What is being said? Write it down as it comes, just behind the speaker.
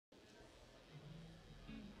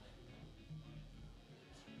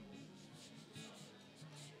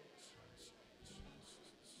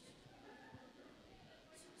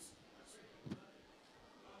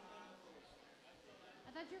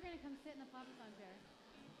you were going to come sit in the pop song chair.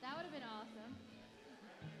 That would have been awesome.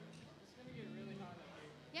 It's going to get really hot up here.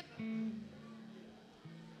 Yep.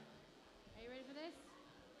 Are you ready for this?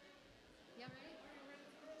 Y'all ready?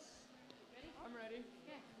 Ready? I'm ready.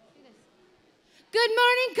 Okay, let's do this. Good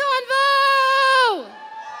morning, Convo!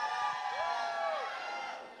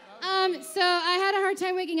 So I had a hard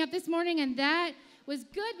time waking up this morning, and that was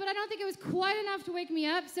good, but I don't think it was quite enough to wake me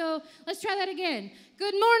up, so let's try that again.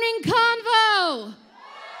 Good morning, Convo!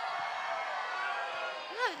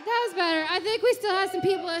 That was better. I think we still have some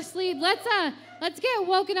people asleep. Let's get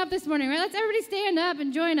woken up this morning, right? Let's everybody stand up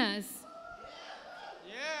and join us.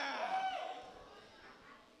 Yeah!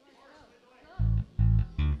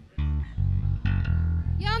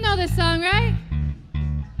 Y'all know this song, right?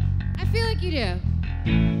 I feel like you do.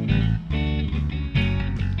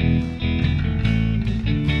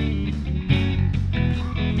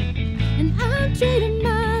 And I'm trading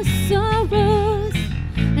my sorrows,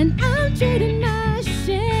 and I'm trading my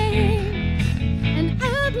shame, and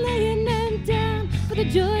I'm laying them down for the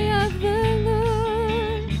joy of the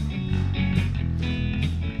Lord.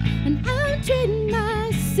 And I'm trading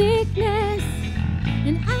my sickness,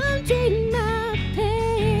 and I'm trading my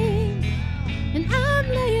pain, and I'm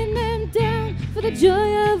laying them down for the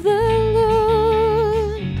joy of the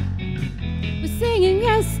Lord. We're singing,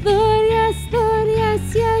 yes, Lord, yes, Lord,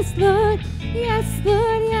 yes, yes, Lord, yes,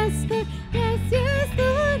 Lord, yes, Lord, yes, yes,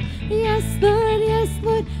 Lord, yes, Lord, yes,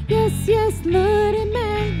 Lord, yes, yes, Lord,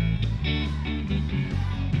 amen.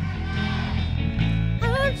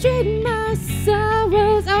 I'm trading my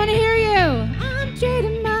sorrows. I want to hear you. I'm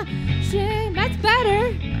trading my shame. That's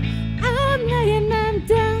better. I'm laying them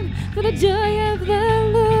down for the joy of the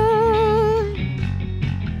Lord.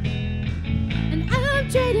 And I'm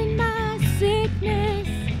trading my sickness,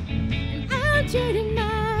 and I'm trading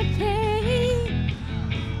my pain.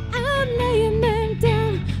 I'm laying them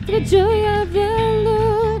down for the joy of the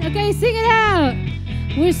Lord. Okay, sing it out.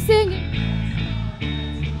 We're singing.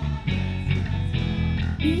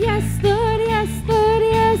 Yes, Lord, yes, Lord,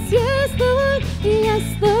 yes, yes, Lord, yes,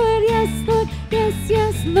 Lord, yes, Lord, yes,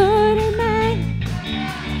 yes, Lord, amen.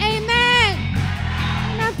 Amen.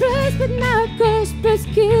 Not pressed but not crushed,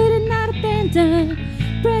 persecuted, not abandoned,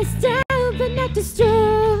 pressed down but not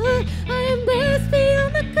destroyed. I am blessed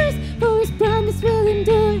beyond the curse, for his promise will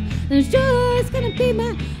endure. There's joy is gonna be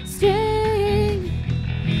my strength.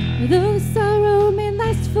 Though sorrow may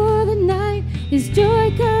last for the night, his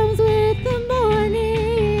joy comes with the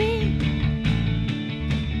morning.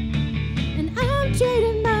 And I'm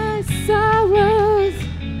trading my sorrows,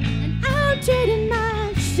 and I'm trading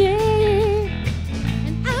my shame,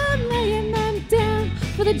 and I'm laying them down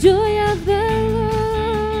for the joy of the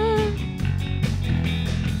Lord.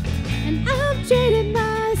 And I'm trading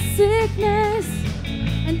my sickness,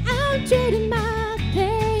 and I'm trading my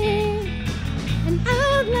pain, and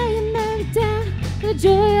I'm laying them down for the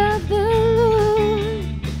joy of the Lord.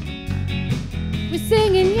 We're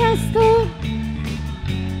singing, yes, Lord.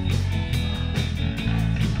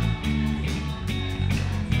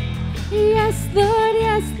 Yes, Lord,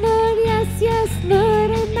 yes, Lord, yes, yes,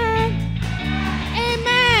 Lord, amen.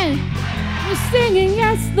 Amen. We're singing,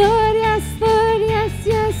 yes, Lord, yes, Lord, yes,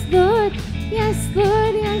 yes, Lord, yes,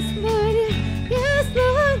 Lord, yes, Lord, yes,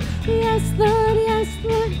 Lord, yes, Lord, yes,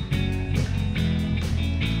 Lord.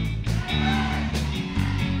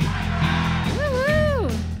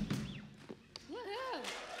 Woohoo! Woohoo!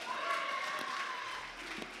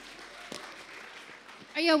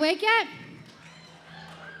 Are you awake yet?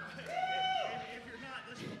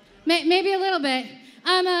 Maybe a little bit.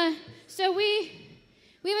 So we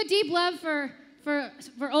have a deep love for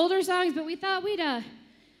older songs, but we thought we'd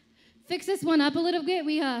fix this one up a little bit.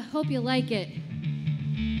 We hope you like it.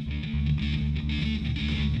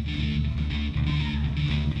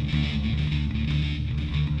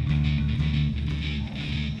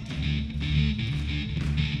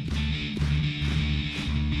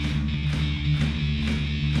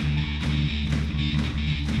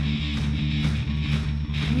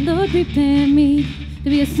 Lord, prepare me to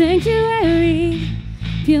be a sanctuary,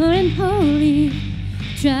 pure and holy,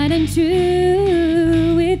 tried and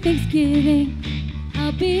true. With thanksgiving,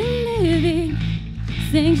 I'll be a living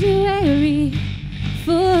sanctuary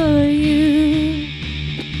for you.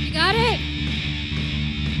 You got it?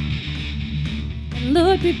 And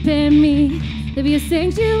Lord, prepare me to be a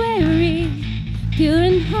sanctuary, pure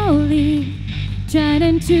and holy, tried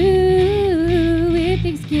and true. With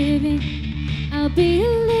thanksgiving, I'll be a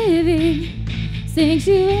living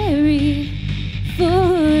sanctuary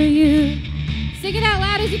for you. Sing it out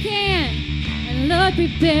loud as you can. And Lord,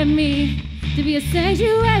 prepare me to be a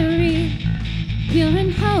sanctuary, pure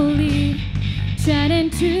and holy, tried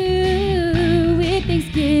and true with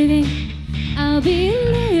Thanksgiving. I'll be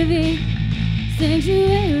living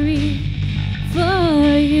sanctuary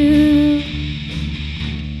for you.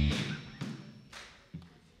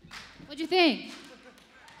 What'd you think?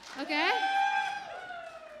 Okay?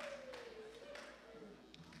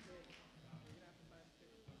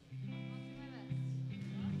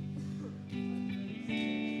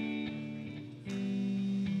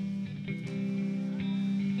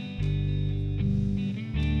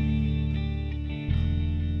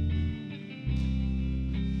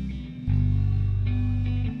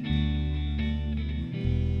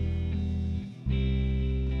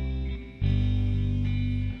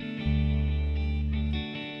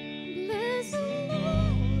 Bless the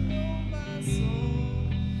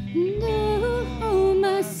Lord, oh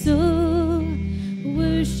my soul,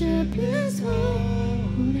 worship His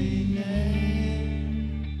holy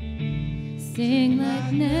name. Sing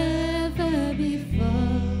like never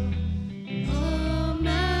before. Oh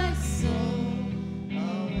my soul,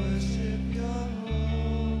 I'll worship your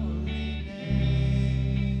holy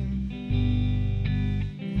name.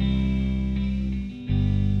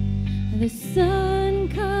 the sun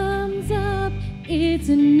comes up, it's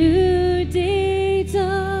a new day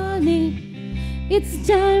dawning. It's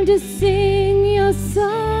time to sing your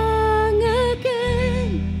song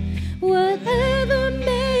again. Whatever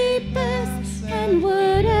may pass and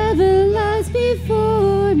whatever lies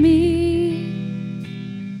before me,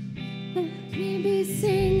 let me be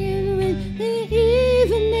singing when the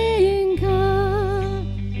evening comes.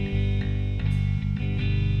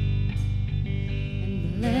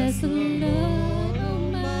 And bless the Lord, oh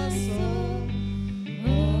my soul,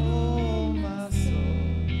 Oh, my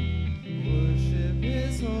soul, worship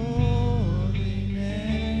His holy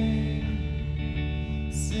name.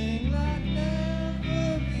 Sing like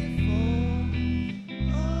never before.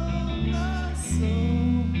 Oh, my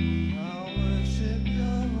soul, I'll worship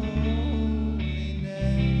your holy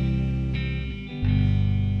name.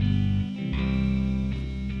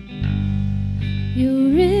 you're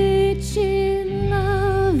rich in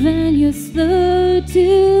love and you're slow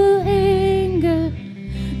to anger.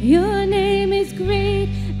 Your name is great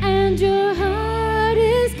and your heart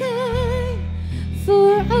is kind.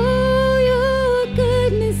 For all your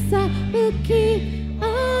goodness I will keep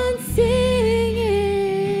on singing.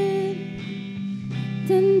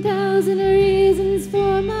 10,000 reasons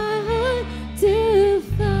for my heart to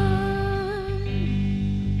find.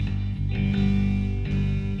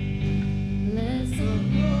 Bless the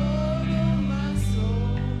Lord, oh, my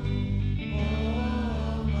soul,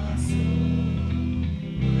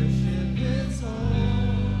 worship His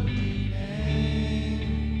holy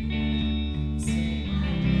name. Sing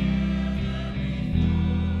like never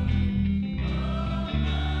before. Oh,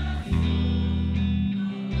 my soul,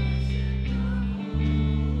 I'll worship your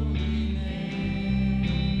holy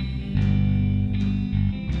name.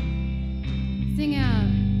 Sing out.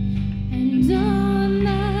 And on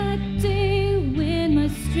that day when my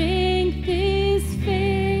strength is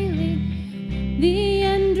failing, the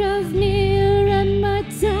end draws near and my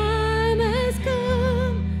time has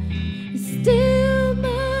come, still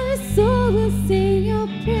my soul will sing your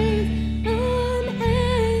praise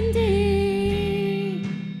unending.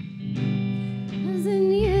 Years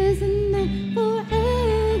and years and then forevermore.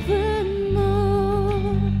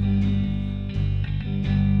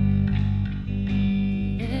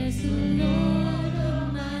 Bless the Lord,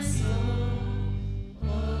 oh my soul,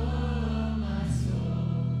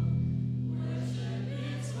 Worship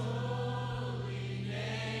His holy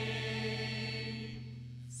name.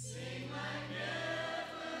 Sing like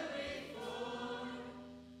never before.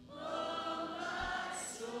 Oh, my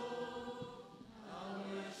soul, I'll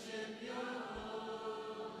worship your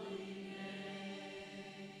holy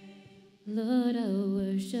name. Lord, I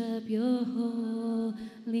worship your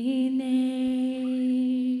holy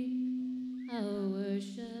name. I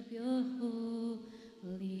worship your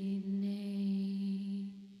holy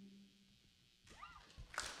name.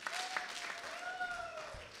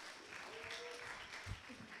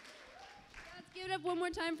 Let's give it up one more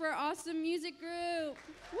time for our awesome music group.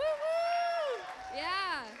 Woo woo!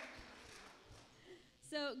 Yeah.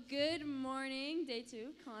 So, good morning, day 2,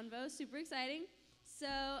 Convo, super exciting. So,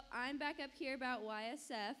 I'm back up here about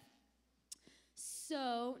YSF.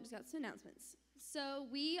 So, just got some announcements. So,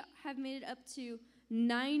 we have made it up to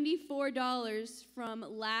 $94 from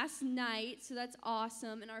last night, so that's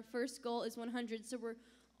awesome. And our first goal is 100, so we're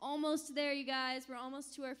almost there, you guys. We're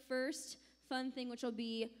almost to our first fun thing, which will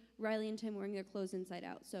be Riley and Tim wearing their clothes inside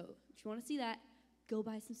out. So if you want to see that, go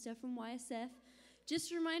buy some stuff from YSF.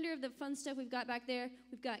 Just a reminder of the fun stuff we've got back there.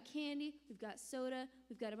 We've got candy, we've got soda,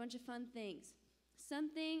 we've got a bunch of fun things.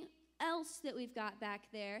 Something else that we've got back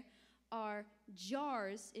there are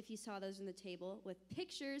jars, if you saw those on the table, with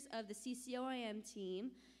pictures of the CCOIM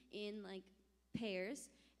team in like pairs.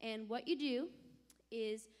 And what you do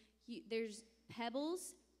is there's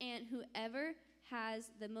pebbles, and whoever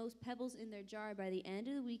has the most pebbles in their jar by the end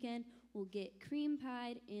of the weekend will get cream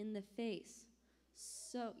pied in the face.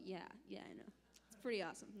 So, yeah, I know. It's pretty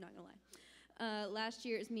awesome, I'm not gonna lie. Last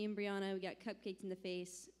year, it was me and Brianna. We got cupcakes in the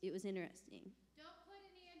face. It was interesting. Don't put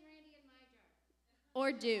any and Randy in my jar.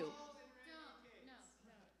 Or do. Don't.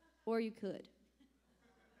 No. Or you could.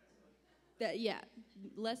 Yeah,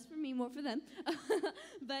 less for me, more for them.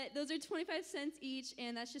 But those are 25 cents each,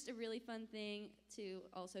 and that's just a really fun thing to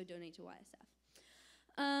also donate to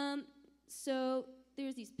YSF. So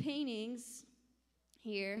there's these paintings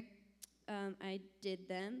here. I did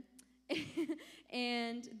them.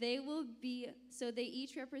 And they will be, so they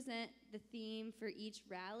each represent the theme for each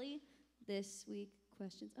rally this week.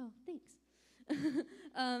 Questions? Oh, thanks.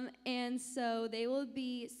 And so they will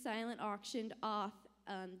be silent auctioned off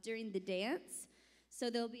during the dance. So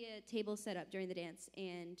there'll be a table set up during the dance,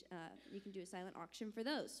 and you can do a silent auction for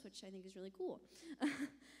those, which I think is really cool.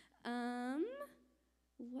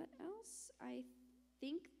 What else? I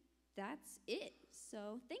think that's it.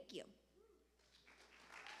 So thank you.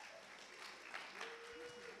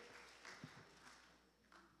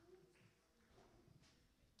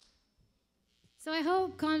 So I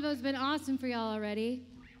hope Convo's been awesome for y'all already.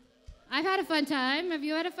 I've had a fun time. Have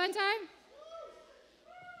you had a fun time?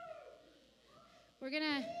 We're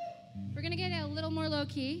gonna get a little more low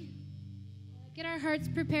key. Get our hearts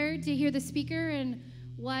prepared to hear the speaker and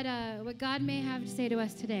what God may have to say to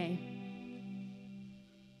us today.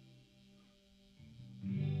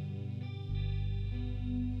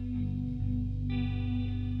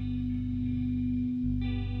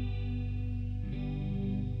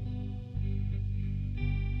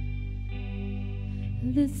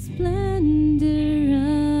 The splendor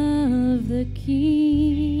of the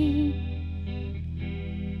King,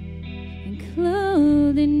 and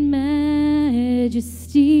clothed in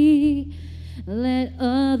majesty, let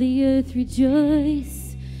all the earth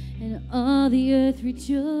rejoice, and all the earth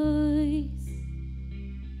rejoice.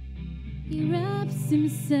 He wraps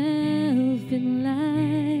himself in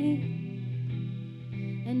light,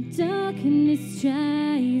 and darkness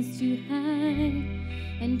tries to hide,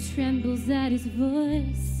 and trembles at his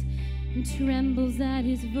voice, and trembles at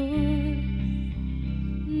his voice.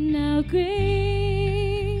 Now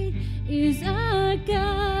great is our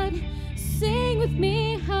God. Sing with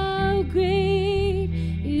me, how great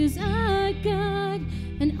is our God.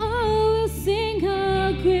 And all will sing,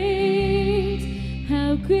 how great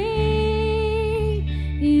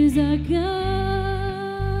is our God.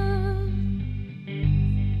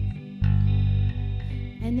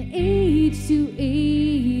 And age to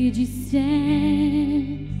age he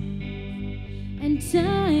stands, and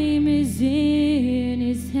time is in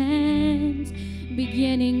his hands,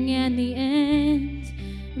 beginning and the end,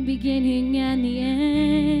 beginning and the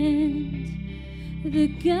end. The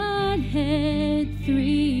Godhead,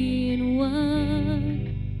 three in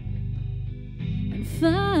one, and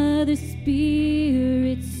Father,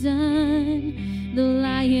 Spirit, Son, the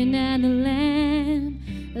Lion and the Lamb,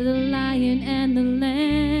 the Lion and the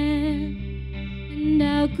Lamb. And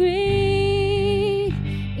how great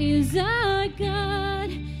is our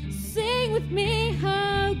God. Sing with me,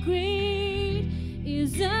 how great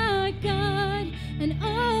is our God. And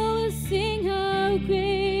all will sing, how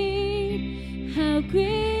great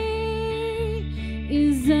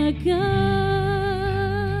is our God.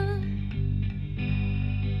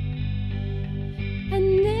 A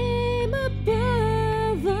name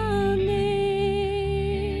above all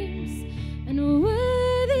names, and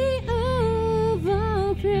worthy of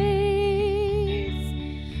all praise.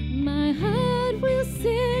 My heart will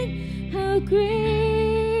sing, how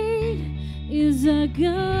great is our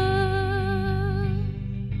God.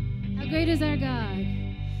 How great is our God?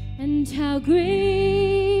 And how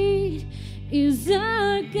great is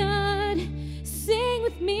our God. Sing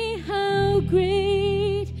with me, how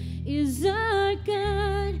great is our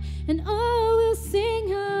God. And all will sing,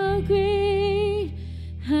 how great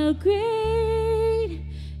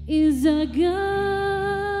is our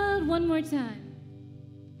God. One more time.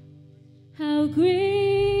 How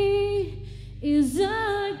great is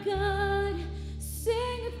our God.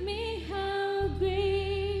 Sing with me, how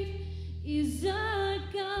great is our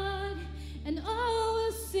God. And all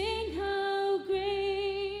will sing, how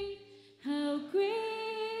great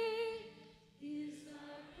is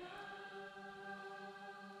our God.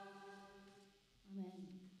 Amen.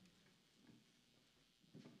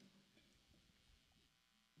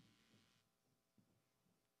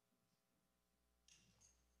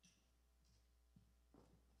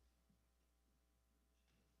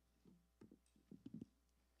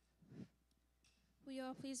 will you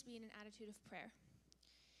all please be in an attitude of prayer?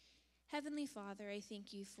 Heavenly Father, I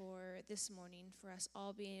thank you for this morning, for us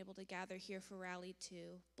all being able to gather here for Rally 2.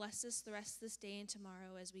 Bless us the rest of this day and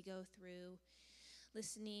tomorrow as we go through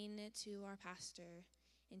listening to our pastor.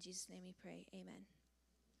 In Jesus' name we pray, amen.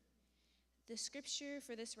 The scripture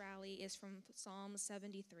for this rally is from Psalm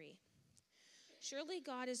 73. Surely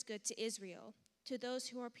God is good to Israel, to those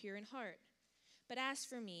who are pure in heart. But as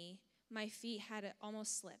for me, my feet had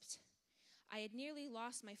almost slipped. I had nearly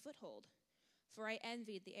lost my foothold, for I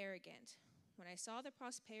envied the arrogant when I saw the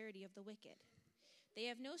prosperity of the wicked. They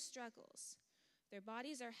have no struggles. Their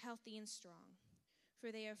bodies are healthy and strong,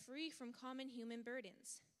 for they are free from common human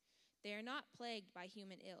burdens. They are not plagued by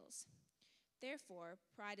human ills. Therefore,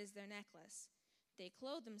 pride is their necklace. They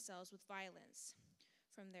clothe themselves with violence.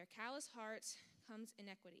 From their callous hearts comes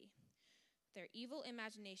iniquity. Their evil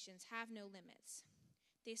imaginations have no limits.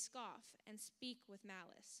 They scoff and speak with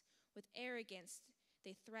malice. With arrogance,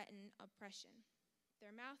 they threaten oppression.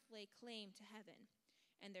 Their mouth lay claim to heaven,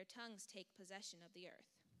 and their tongues take possession of the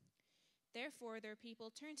earth. Therefore, their people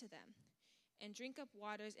turn to them and drink up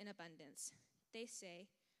waters in abundance. They say,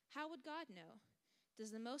 how would God know?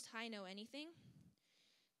 Does the Most High know anything?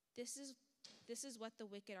 This is what the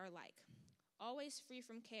wicked are like, always free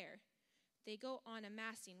from care. They go on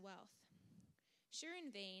amassing wealth. Sure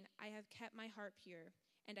in vain I have kept my heart pure,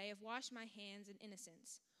 and I have washed my hands in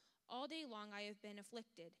innocence. All day long I have been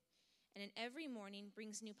afflicted, and in every morning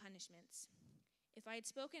brings new punishments. If I had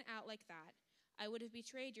spoken out like that, I would have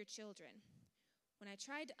betrayed your children. When I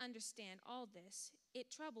tried to understand all this, it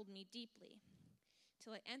troubled me deeply,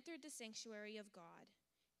 till I entered the sanctuary of God.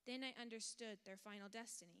 Then I understood their final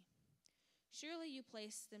destiny. Surely you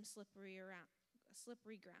place them slippery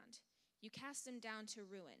ground. You cast them down to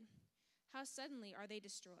ruin. How suddenly are they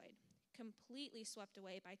destroyed, completely swept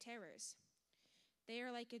away by terrors. They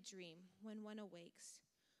are like a dream when one awakes.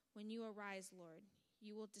 When you arise, Lord,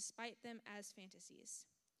 you will despite them as fantasies.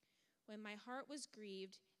 When my heart was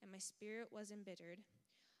grieved and my spirit was embittered,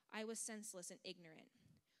 I was senseless and ignorant.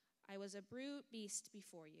 I was a brute beast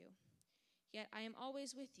before you. Yet I am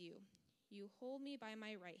always with you. You hold me by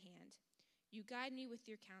my right hand. You guide me with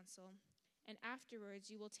your counsel, and afterwards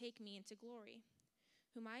you will take me into glory.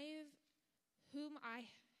 Whom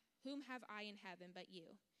have I in heaven but you?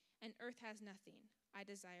 And earth has nothing I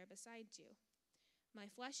desire besides you. My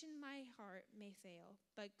flesh and my heart may fail,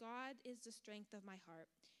 but God is the strength of my heart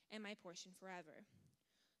and my portion forever.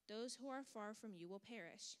 Those who are far from you will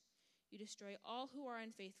perish. You destroy all who are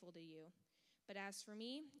unfaithful to you. But as for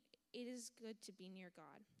me, it is good to be near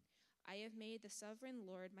God. I have made the sovereign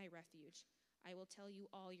Lord my refuge. I will tell you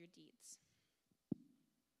all your deeds.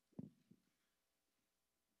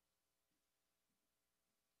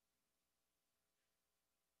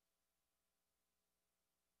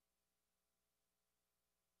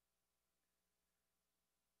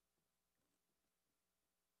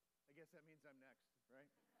 I guess that means I'm next, right?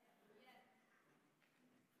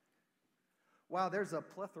 Wow, there's a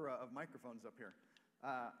plethora of microphones up here.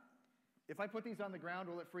 If I put these on the ground,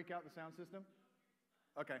 will it freak out the sound system?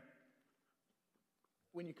 Okay.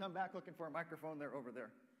 When you come back looking for a microphone, they're over there.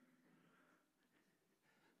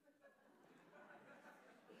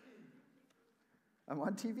 I'm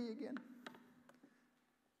on TV again.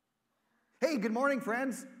 Hey, good morning,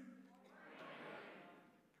 friends.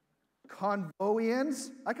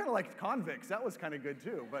 Convoians. I kind of liked convicts. That was kind of good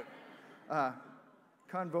too, but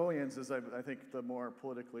convoians is, I think, the more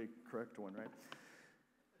politically correct one, right?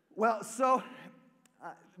 Well, so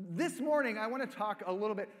this morning I want to talk a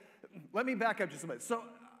little bit. Let me back up just a bit. So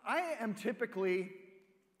I am typically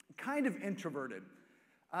kind of introverted.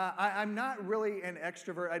 I'm not really an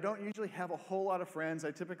extrovert. I don't usually have a whole lot of friends.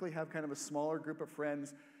 I typically have kind of a smaller group of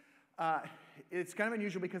friends. It's kind of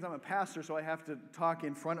unusual because I'm a pastor, so I have to talk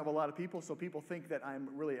in front of a lot of people, so people think that I'm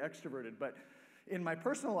really extroverted. But in my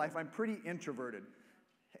personal life, I'm pretty introverted.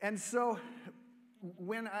 And so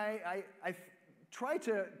when I try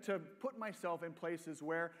to put myself in places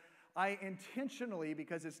where I intentionally,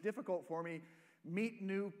 because it's difficult for me, meet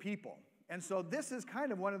new people. And so this is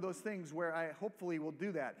kind of one of those things where I hopefully will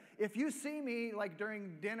do that. If you see me like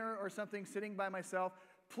during dinner or something sitting by myself,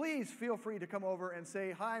 please feel free to come over and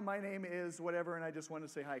say, hi, my name is whatever, and I just want to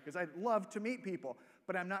say hi, because I'd love to meet people,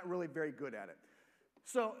 but I'm not really very good at it.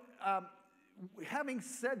 So having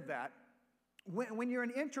said that, when you're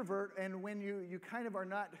an introvert and when you kind of are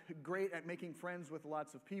not great at making friends with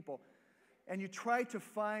lots of people, and you try to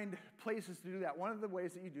find places to do that, one of the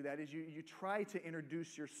ways that you do that is you try to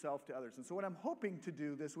introduce yourself to others. And so what I'm hoping to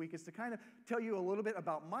do this week is to kind of tell you a little bit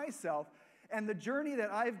about myself and the journey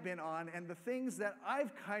that I've been on and the things that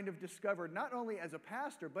I've kind of discovered, not only as a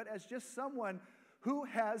pastor, but as just someone who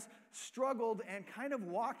has struggled and kind of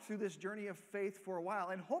walked through this journey of faith for a while.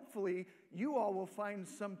 And hopefully you all will find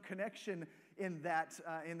some connection in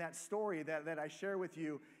that story that I share with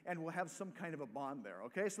you, and we'll have some kind of a bond there,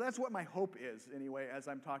 okay? So that's what my hope is, anyway, as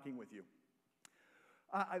I'm talking with you.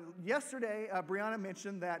 Yesterday, Brianna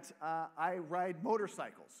mentioned that I ride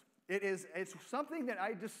motorcycles. It's something that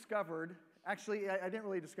I discovered, actually, I didn't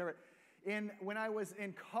really discover it, when I was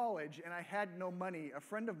in college and I had no money. A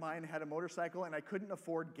friend of mine had a motorcycle and I couldn't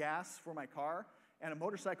afford gas for my car, and a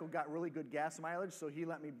motorcycle got really good gas mileage, so he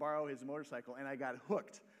let me borrow his motorcycle, and I got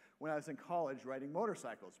hooked when I was in college riding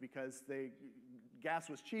motorcycles because gas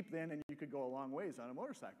was cheap then and you could go a long ways on a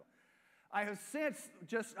motorcycle. I have since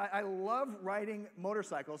I love riding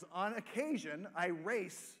motorcycles. On occasion, I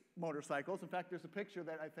race motorcycles. In fact, there's a picture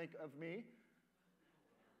that I think of me.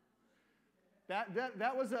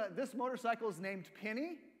 This motorcycle is named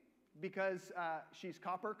Penny because she's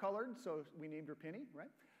copper colored, so we named her Penny,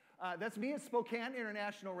 right? That's me at Spokane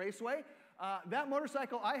International Raceway. That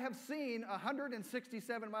motorcycle, I have seen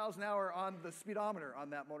 167 miles an hour on the speedometer on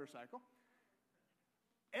that motorcycle.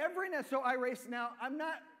 So I race now. I'm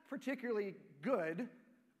not particularly good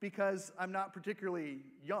because I'm not particularly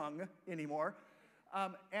young anymore.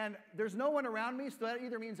 And there's no one around me, so that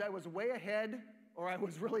either means I was way ahead or I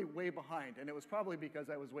was really way behind. And it was probably because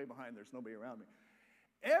I was way behind. There's nobody around me.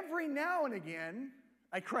 Every now and again,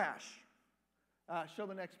 I crash. Show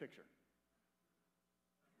the next picture.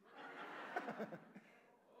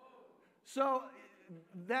 So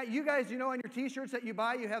that you guys, you know, on your t-shirts that you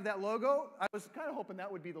buy, you have that logo. I was kind of hoping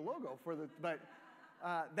that would be the logo but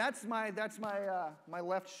that's my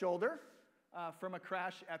left shoulder from a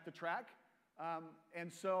crash at the track.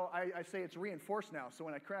 And so I say it's reinforced now, so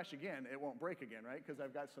when I crash again, it won't break again, right? Because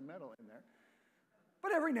I've got some metal in there.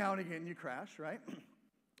 But every now and again, you crash, right?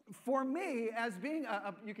 For me, as being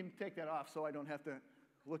you can take that off so I don't have to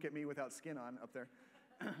look at me without skin on up there.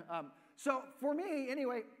 So for me,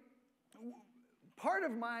 anyway, part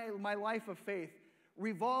of my life of faith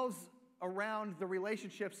revolves around the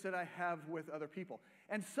relationships that I have with other people.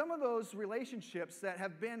 And some of those relationships that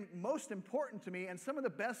have been most important to me, and some of the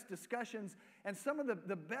best discussions, and some of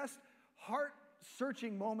the best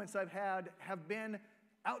heart-searching moments I've had have been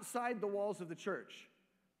outside the walls of the church,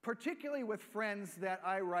 particularly with friends that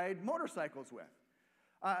I ride motorcycles with.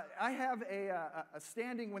 I have a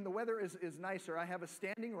standing, when the weather is nicer, I have a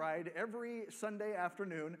standing ride every Sunday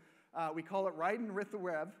afternoon. We call it Ridin' with the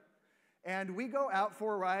Rev. And we go out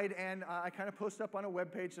for a ride, and I kind of post up on a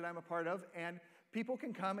webpage that I'm a part of, and people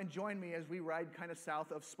can come and join me as we ride kind of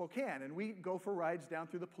south of Spokane. And we go for rides down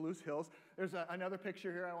through the Palouse Hills. There's another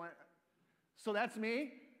picture here. So that's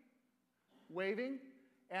me waving.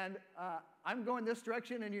 And I'm going this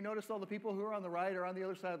direction, and you notice all the people who are on the ride are on the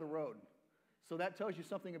other side of the road. So that tells you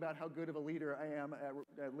something about how good of a leader I am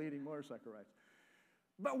at leading motorcycle rides.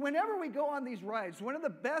 But whenever we go on these rides, one of the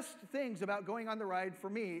best things about going on the ride for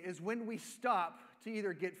me is when we stop to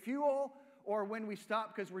either get fuel or when we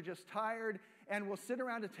stop because we're just tired, and we'll sit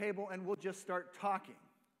around a table and we'll just start talking.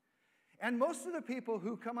 And most of the people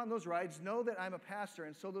who come on those rides know that I'm a pastor,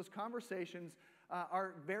 and so those conversations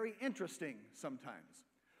are very interesting sometimes.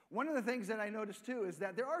 One of the things that I noticed too is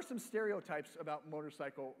that there are some stereotypes about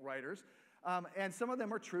motorcycle riders, and some of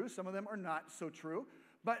them are true, some of them are not so true.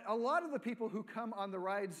 But a lot of the people who come on the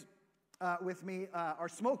rides with me are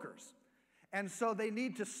smokers. And so they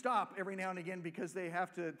need to stop every now and again because they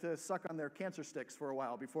have to suck on their cancer sticks for a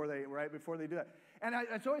while before they do that. And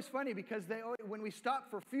it's always funny because when we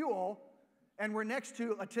stop for fuel and we're next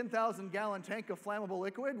to a 10,000-gallon tank of flammable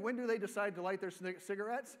liquid, when do they decide to light their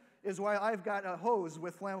cigarettes? Is why I've got a hose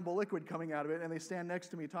with flammable liquid coming out of it, and they stand next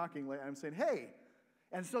to me talking. And I'm saying, hey.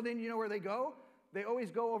 And so then you know where they go? They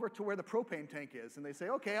always go over to where the propane tank is, and they say,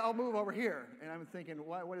 okay, I'll move over here. And I'm thinking,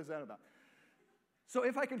 what is that about? So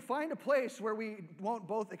if I can find a place where we won't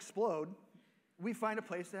both explode, we find a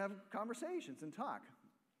place to have conversations and talk.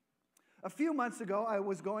 A few months ago, I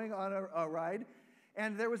was going on a ride,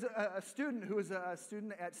 and there was a student who was a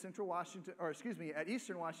student at at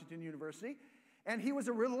Eastern Washington University, and he was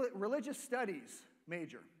a religious studies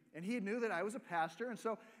major. And he knew that I was a pastor, and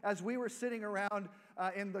so as we were sitting around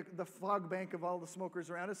in the fog bank of all the smokers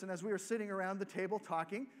around us, and as we were sitting around the table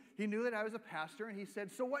talking, he knew that I was a pastor, and he said,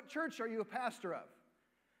 so what church are you a pastor of?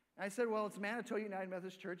 And I said, well, it's Manitou United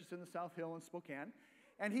Methodist Church. It's in the South Hill in Spokane.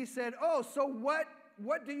 And he said, oh, so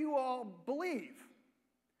what do you all believe?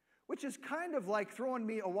 Which is kind of like throwing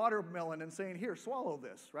me a watermelon and saying, here, swallow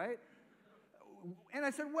this, right? And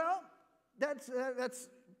I said, well, that's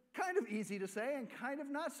kind of easy to say and kind of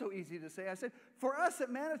not so easy to say. I said, for us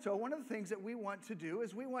at Manitou, one of the things that we want to do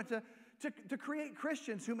is we want to create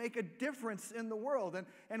Christians who make a difference in the world.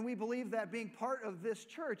 And we believe that being part of this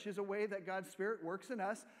church is a way that God's Spirit works in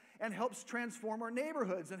us and helps transform our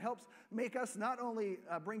neighborhoods and helps make us not only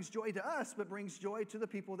brings joy to us, but brings joy to the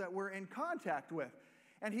people that we're in contact with.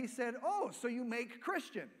 And he said, oh, so you make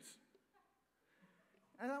Christians.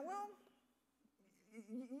 And I thought, well,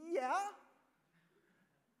 yeah.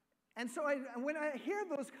 And so when I hear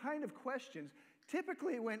those kind of questions,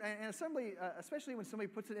 typically especially when somebody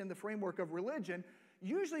puts it in the framework of religion,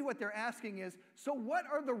 usually what they're asking is, so what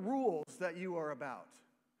are the rules that you are about?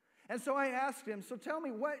 And so I asked him, so tell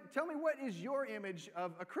me what is your image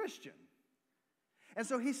of a Christian? And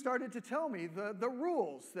so he started to tell me the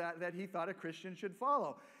rules that he thought a Christian should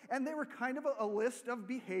follow. And they were kind of a list of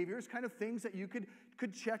behaviors, kind of things that you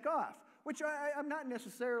could check off, which I'm not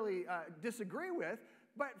necessarily disagree with.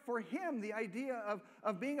 But for him, the idea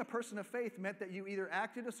of being a person of faith meant that you either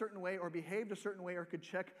acted a certain way or behaved a certain way or could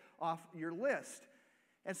check off your list.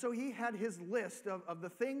 And so he had his list of the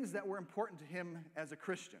things that were important to him as a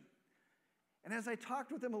Christian. And as I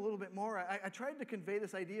talked with him a little bit more, I tried to convey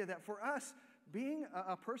this idea that for us, being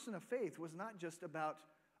a person of faith was not just about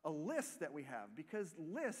a list that we have, because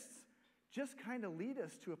lists just kind of lead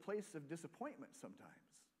us to a place of disappointment sometimes.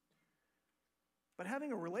 But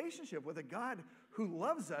having a relationship with a God who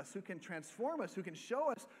loves us, who can transform us, who can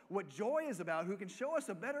show us what joy is about, who can show us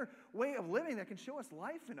a better way of living, that can show us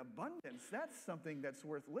life in abundance, that's something that's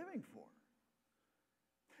worth living for.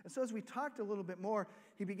 And so as we talked a little bit more,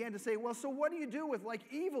 he began to say, well, so what do you do with like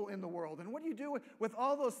evil in the world? And what do you do with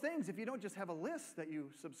all those things if you don't just have a list that you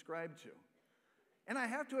subscribe to? And I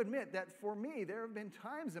have to admit that for me, there have been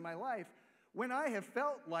times in my life when I have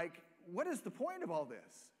felt like, what is the point of all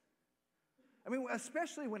this? I mean,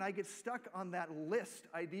 especially when I get stuck on that list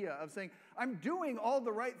idea of saying, I'm doing all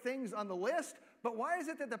the right things on the list, but why is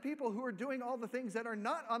it that the people who are doing all the things that are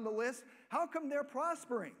not on the list, how come they're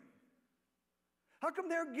prospering? How come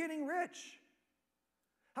they're getting rich?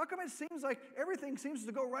 How come it seems like everything seems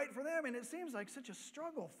to go right for them and it seems like such a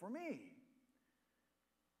struggle for me?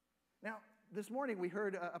 Now, this morning we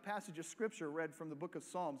heard a passage of scripture read from the book of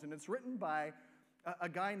Psalms, and it's written by a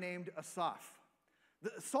guy named Asaph.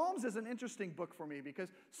 The Psalms is an interesting book for me because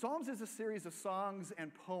Psalms is a series of songs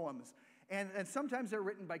and poems. And sometimes they're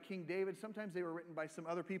written by King David, sometimes they were written by some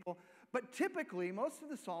other people. But typically, most of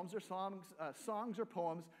the Psalms are songs or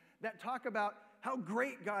poems that talk about how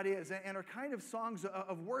great God is and are kind of songs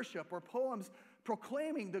of worship or poems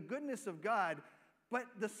proclaiming the goodness of God. But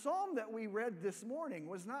the psalm that we read this morning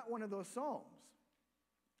was not one of those psalms.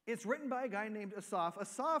 It's written by a guy named Asaph.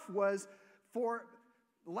 Asaph was, for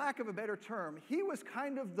lack of a better term, he was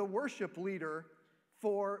kind of the worship leader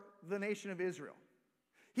for the nation of Israel.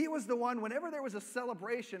 He was the one, whenever there was a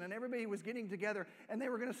celebration and everybody was getting together and they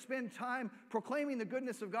were going to spend time proclaiming the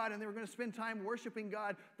goodness of God and they were going to spend time worshiping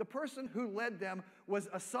God, the person who led them was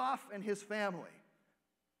Asaph and his family.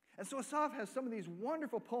 And so Asaph has some of these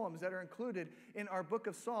wonderful poems that are included in our book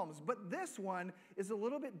of Psalms. But this one is a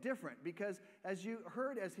little bit different because as you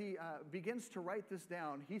heard as he begins to write this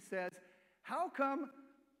down, he says, how come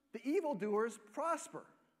the evildoers prosper?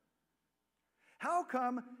 How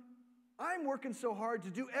come I'm working so hard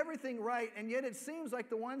to do everything right, and yet it seems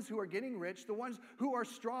like the ones who are getting rich, the ones who are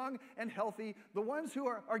strong and healthy, the ones who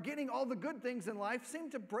are getting all the good things in life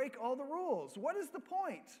seem to break all the rules? What is the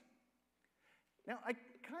point? Now, I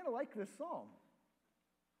kind of like this psalm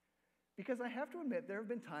because I have to admit there have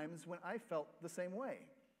been times when I felt the same way.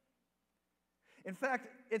 In fact,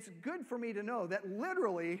 it's good for me to know that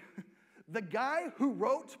literally the guy who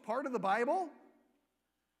wrote part of the Bible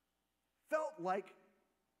felt like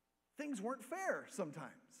things weren't fair sometimes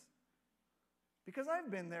because I've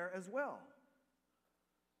been there as well.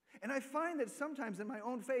 And I find that sometimes in my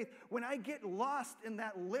own faith, when I get lost in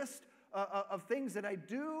that list of things that I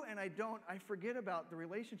do and I don't, I forget about the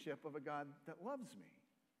relationship of a God that loves me.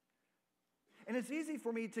 And it's easy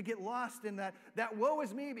for me to get lost in that woe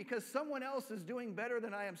is me because someone else is doing better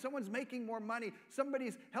than I am. Someone's making more money.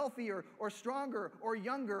 Somebody's healthier or stronger or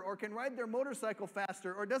younger or can ride their motorcycle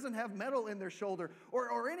faster or doesn't have metal in their shoulder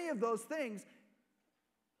or any of those things.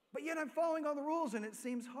 But yet I'm following all the rules and it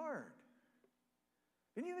seems hard.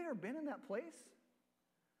 Have any of you ever been in that place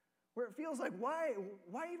where it feels like, why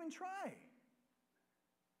even try?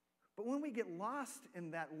 But when we get lost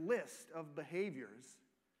in that list of behaviors,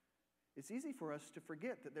 it's easy for us to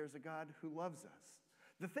forget that there's a God who loves us.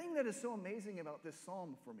 The thing that is so amazing about this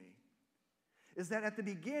psalm for me is that at the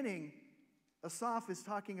beginning, Asaph is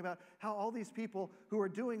talking about how all these people who are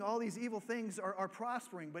doing all these evil things are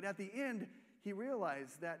prospering. But at the end, he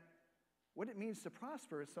realized that what it means to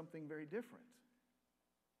prosper is something very different.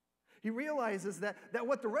 He realizes that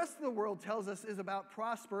what the rest of the world tells us is about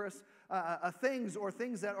prosperous things or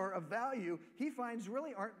things that are of value, he finds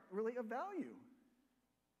really aren't really of value.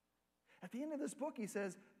 At the end of this book, he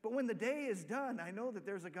says, but when the day is done, I know that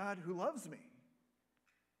there's a God who loves me.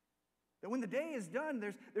 That when the day is done,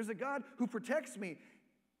 there's a God who protects me.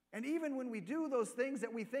 And even when we do those things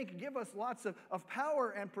that we think give us lots of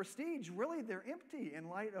power and prestige, really they're empty in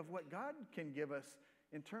light of what God can give us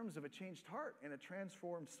in terms of a changed heart and a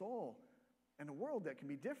transformed soul and a world that can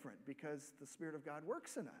be different because the Spirit of God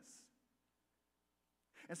works in us.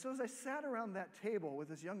 And so as I sat around that table with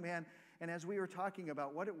this young man, and as we were talking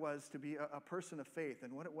about what it was to be a person of faith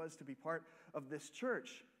and what it was to be part of this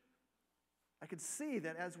church, I could see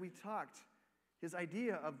that as we talked, his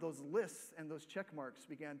idea of those lists and those check marks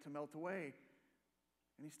began to melt away.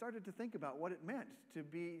 And he started to think about what it meant to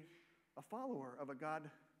be a follower of a God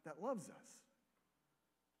that loves us.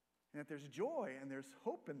 And that there's joy and there's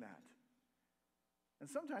hope in that. And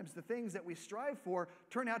sometimes the things that we strive for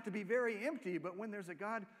turn out to be very empty, but when there's a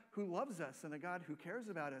God who loves us and a God who cares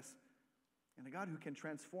about us and a God who can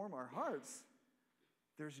transform our hearts,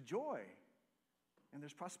 there's joy and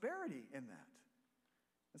there's prosperity in that.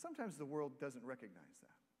 And sometimes the world doesn't recognize that.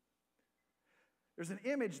 There's an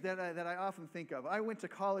image that I often think of. I went to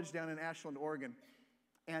college down in Ashland, Oregon,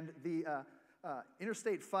 and the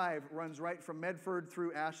Interstate 5 runs right from Medford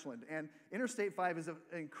through Ashland. And Interstate 5 is an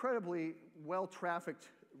incredibly well-trafficked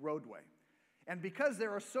roadway. And because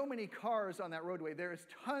there are so many cars on that roadway, there is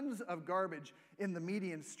tons of garbage in the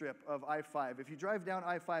median strip of I-5. If you drive down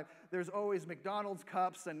I-5, there's always McDonald's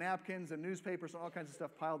cups and napkins and newspapers and all kinds of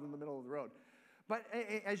stuff piled in the middle of the road. But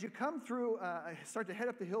as you come through, start to head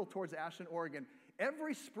up the hill towards Ashland, Oregon,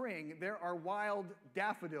 every spring there are wild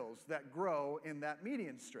daffodils that grow in that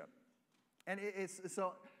median strip. And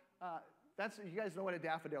that's, you guys know what a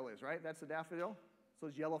daffodil is, right? That's a daffodil. It's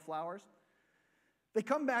those yellow flowers. They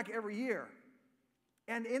come back every year.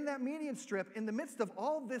 And in that median strip, in the midst of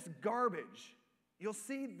all this garbage, you'll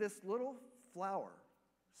see this little flower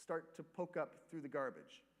start to poke up through the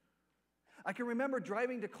garbage. I can remember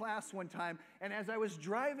driving to class one time, and as I was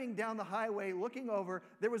driving down the highway looking over,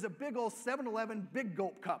 there was a big old 7-Eleven Big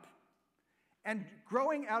Gulp cup. And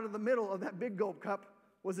growing out of the middle of that Big Gulp cup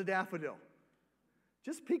was a daffodil,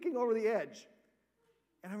 just peeking over the edge.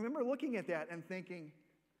 And I remember looking at that and thinking,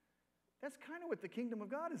 that's kind of what the kingdom of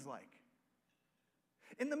God is like.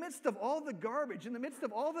 In the midst of all the garbage, in the midst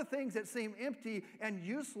of all the things that seem empty and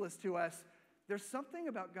useless to us, there's something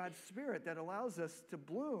about God's Spirit that allows us to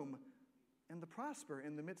bloom and to prosper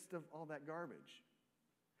in the midst of all that garbage.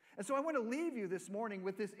 And so I want to leave you this morning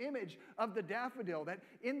with this image of the daffodil, that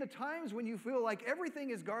in the times when you feel like everything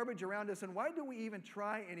is garbage around us and why do we even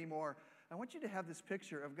try anymore, I want you to have this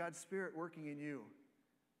picture of God's Spirit working in you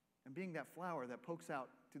and being that flower that pokes out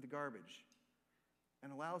through the garbage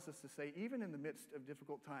and allows us to say, even in the midst of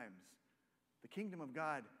difficult times, the kingdom of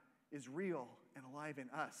God is real and alive in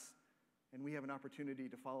us, and we have an opportunity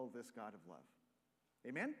to follow this God of love.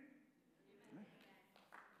 Amen? Amen.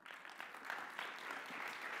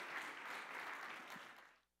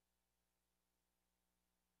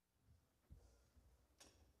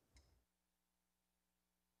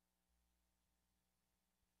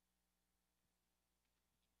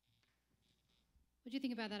 What do you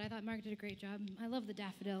think about that? I thought Mark did a great job. I love the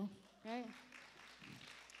daffodil, right?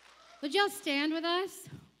 Would y'all stand with us?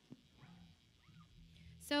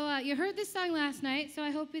 So you heard this song last night, so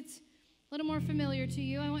I hope it's a little more familiar to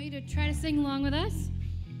you. I want you to try to sing along with us.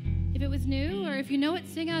 If it was new, or if you know it,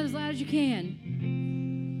 sing out as loud as you can.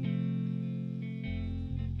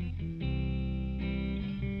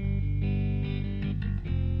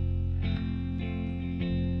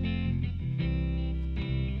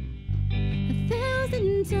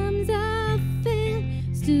 1,000 times I failed,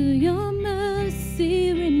 still your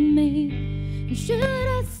mercy remains. And should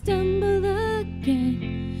I stumble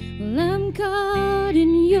again, well, I'm caught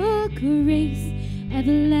in your grace.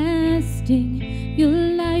 Everlasting, your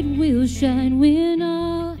light will shine when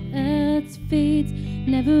all else fades.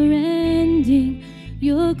 Never ending,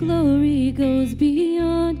 your glory goes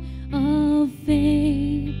beyond all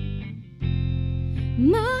fame.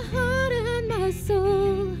 My heart and my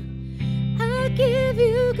soul, I give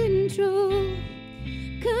you control.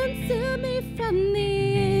 Consume me from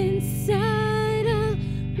the inside out,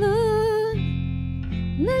 Lord.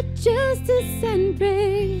 Let justice and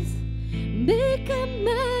praise become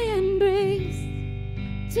my embrace,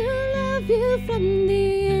 to love you from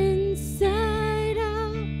the inside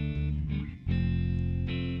out.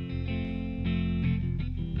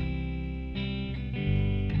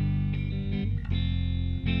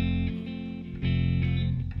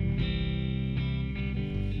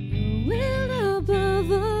 Your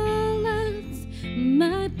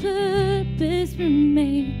peace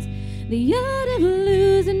remains. The art of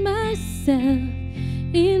losing myself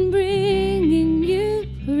in bringing you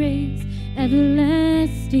praise.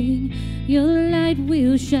 Everlasting, your light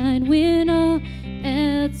will shine when all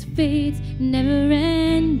else fades. Never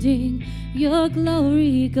ending, your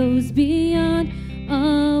glory goes beyond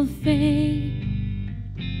all fame.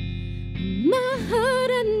 My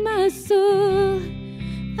heart and my soul,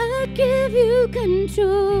 I give you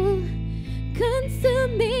control.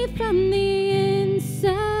 Consume me from the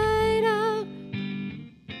inside out.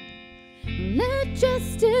 Let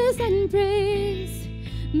justice and praise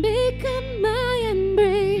become my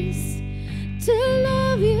embrace. To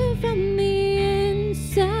love you from the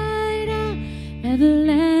inside out.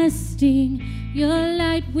 Everlasting, your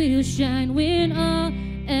light will shine when all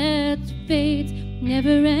else fades.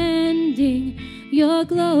 Never ending, your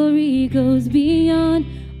glory goes beyond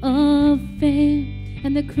all fame.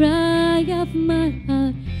 And the cry of my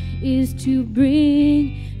heart is to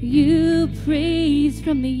bring you praise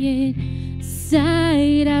from the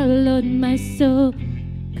inside out. Lord, my soul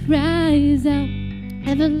cries out.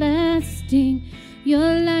 Everlasting,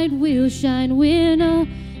 your light will shine when all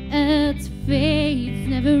else fades.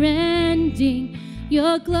 Never ending,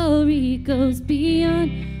 your glory goes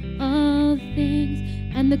beyond all things.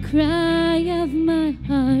 And the cry of my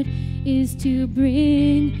heart is to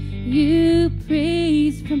bring you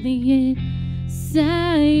praise from the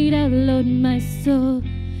inside out. Lord, my soul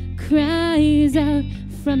cries out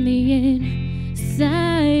from the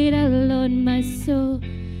inside out. Lord, my soul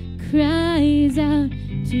cries out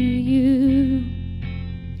to you.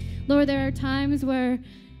 Lord, there are times where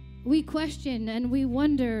we question and we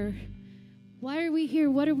wonder, why are we here?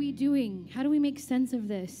 What are we doing? How do we make sense of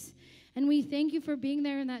this? And we thank you for being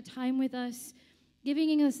there in that time with us,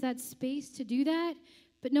 giving us that space to do that,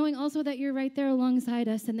 but knowing also that you're right there alongside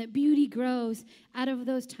us and that beauty grows out of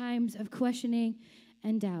those times of questioning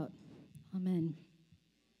and doubt. Amen.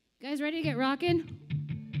 You guys ready to get rocking?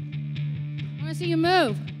 I want to see you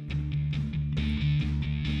move.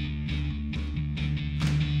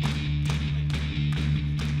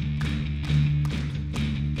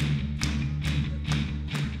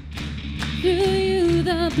 Through you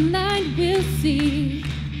the blind will see.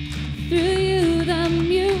 Through you the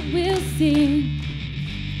mute will sing.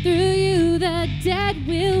 Through you the dead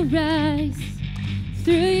will rise.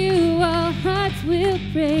 Through you all hearts will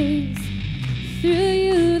praise. Through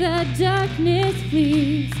you the darkness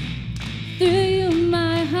flees. Through you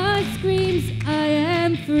my heart screams, I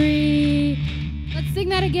am free. Let's sing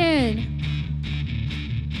that again.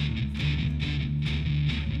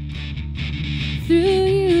 Through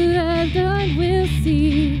you the blind will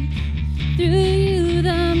see. Through you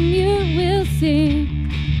the mute will sing.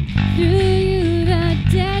 Through you the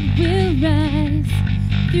dead will rise.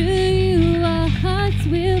 Through you our hearts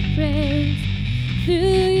will praise. Through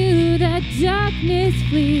you the darkness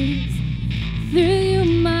flees. Through you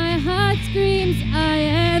my heart screams, I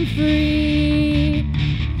am free.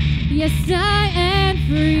 Yes, I am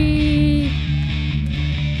free.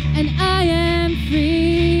 And I am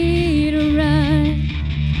free to run.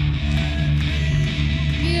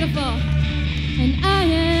 Beautiful. And I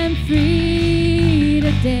am free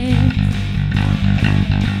to dance.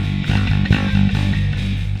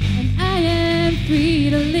 And I am free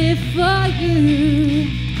to live for you.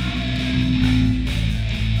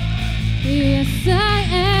 Yes, I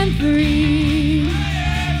am free.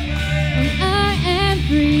 And I am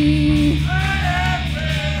free.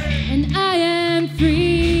 And I am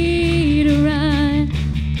free to run.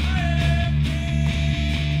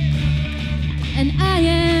 And I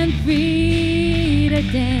am free to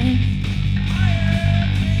dance.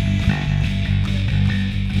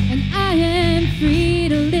 And I am free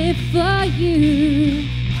to live for you.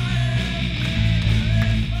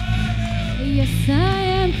 Yes, I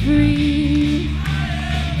am free.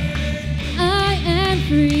 I am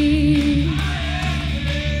free.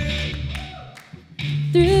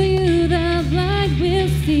 Through you the blind will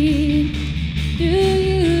see. Through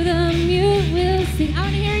you the mute will sing. I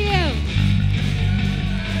want to hear you.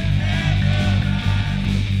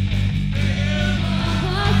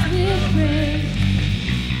 Hearts will pray.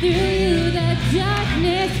 Through you the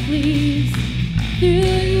darkness flees. Through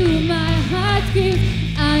you my heart screams,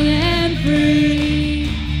 I am free.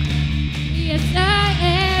 Yes, I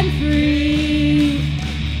am free.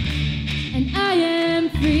 And I am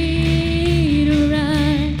free to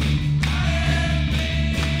run.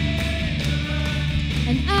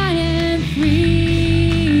 And I am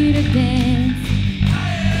free to dance.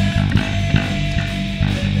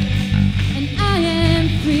 And I am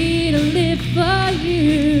free to live for you.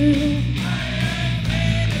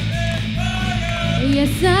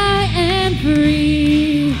 Yes, I am free.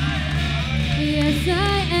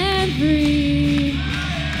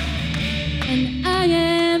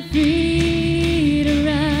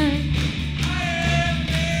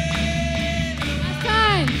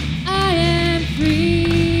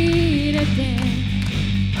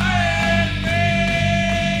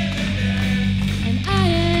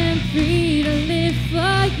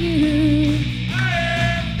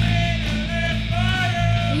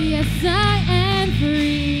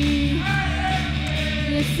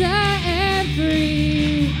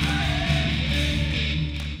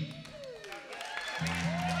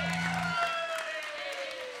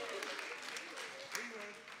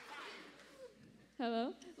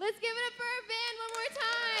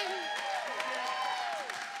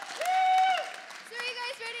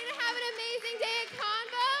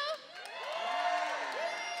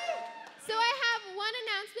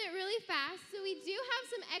 really fast, so we do have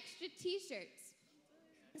some extra t-shirts.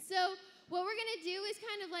 So what we're going to do is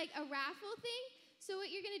kind of like a raffle thing. So what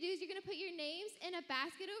you're going to do is you're going to put your names in a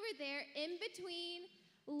basket over there in between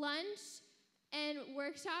lunch and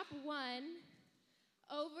workshop 1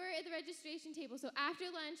 over at the registration table. So after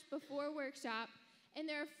lunch, before workshop. And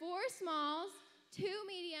there are 4 smalls, 2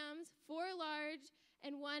 mediums, 4 large,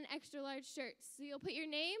 and 1 extra large shirt. So you'll put your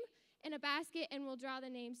name in a basket, and we'll draw the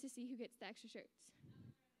names to see who gets the extra shirts.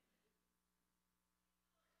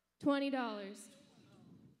 $20.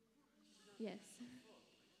 Yes.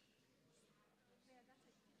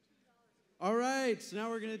 All right, so now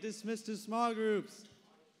we're going to dismiss to small groups.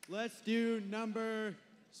 Let's do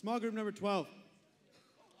small group number 12.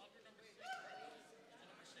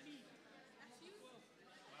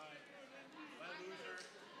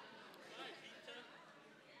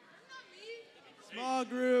 Small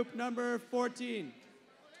group number 14.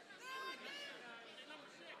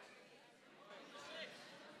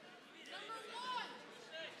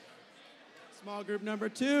 Small group number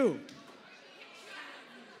 2.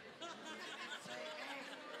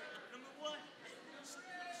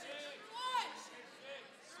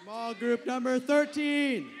 Small group number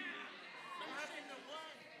 13.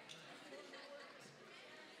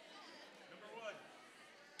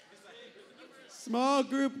 Small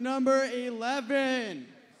group number 11.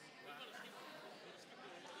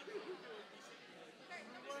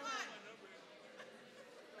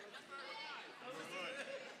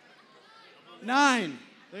 Nine.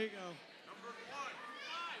 There you go.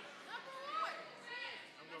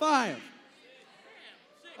 5.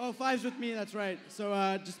 Oh, 5's with me, that's right.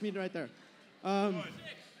 So just me right there.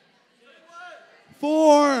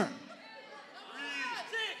 4.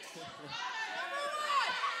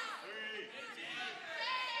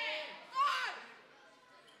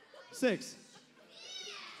 6.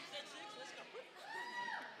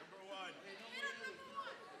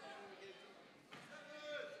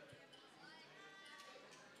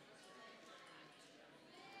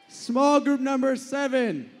 Small group number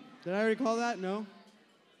 7. Did I already call that? No?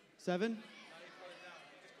 7?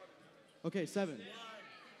 Okay, 7.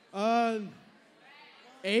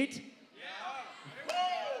 8?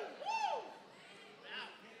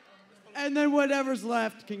 And then whatever's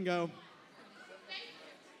left can go.